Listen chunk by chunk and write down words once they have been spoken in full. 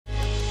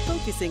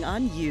focusing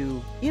on you.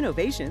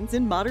 Innovations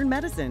in modern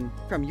medicine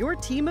from your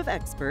team of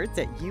experts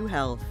at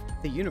UHealth,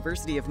 the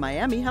University of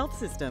Miami Health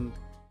System.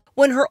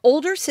 When her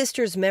older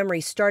sister's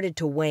memory started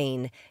to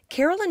wane,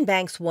 Carolyn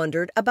Banks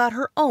wondered about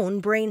her own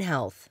brain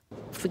health.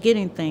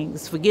 Forgetting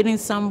things, forgetting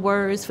some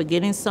words,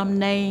 forgetting some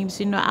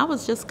names. I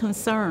was just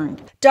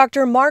concerned.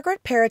 Dr.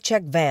 Margaret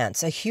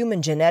Pericak-Vance, a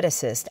human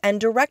geneticist and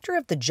director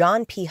of the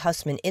John P.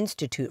 Hussman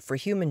Institute for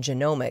Human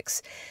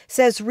Genomics,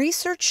 says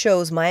research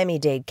shows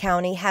Miami-Dade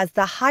County has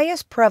the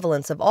highest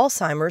prevalence of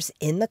Alzheimer's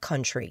in the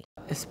country.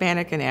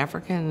 Hispanic and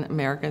African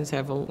Americans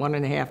have a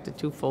 1.5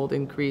 to 2-fold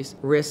increased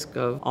risk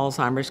of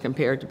Alzheimer's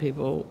compared to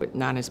people with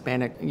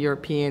non-Hispanic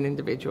European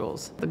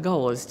individuals. The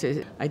goal is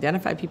to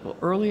identify people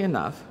early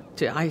enough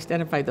to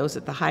identify those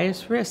at the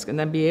highest risk and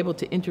then be able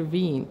to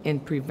intervene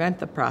and prevent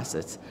the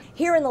process.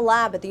 Here in the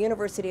lab at the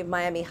University of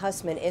Miami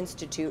Hussman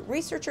Institute,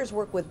 researchers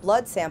work with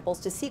blood samples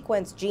to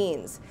sequence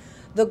genes.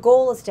 The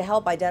goal is to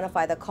help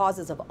identify the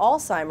causes of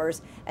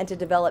Alzheimer's and to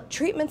develop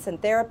treatments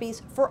and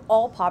therapies for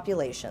all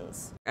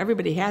populations.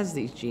 Everybody has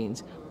these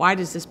genes. Why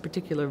does this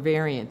particular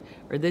variant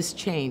or this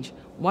change?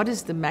 What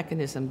is the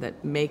mechanism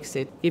that makes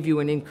it give you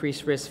an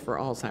increased risk for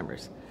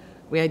Alzheimer's?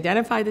 We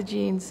identify the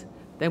genes,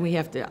 then we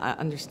have to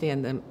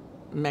understand the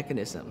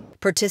mechanism.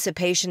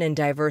 Participation in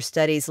diverse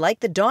studies like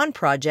the Dawn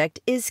Project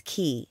is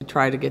key. We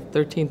try to get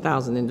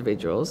 13,000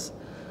 individuals,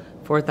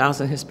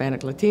 4,000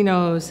 Hispanic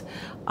Latinos,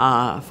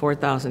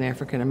 4,000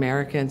 African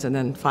Americans, and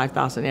then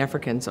 5,000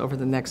 Africans over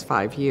the next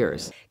 5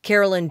 years.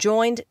 Carolyn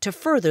joined to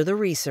further the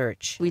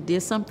research. We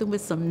did something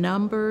with some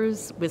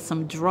numbers, with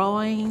some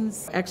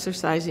drawings.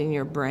 Exercising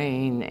your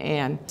brain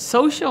and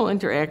social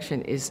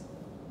interaction is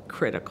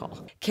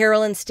critical.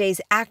 Carolyn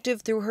stays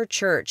active through her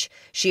church.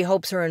 She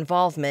hopes her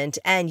involvement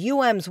and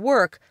UM's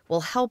work will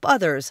help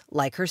others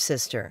like her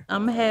sister.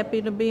 I'm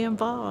happy to be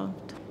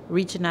involved,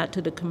 reaching out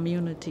to the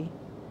community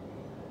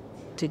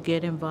to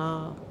get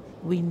involved.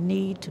 We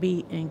need to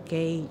be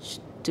engaged,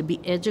 to be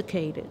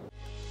educated.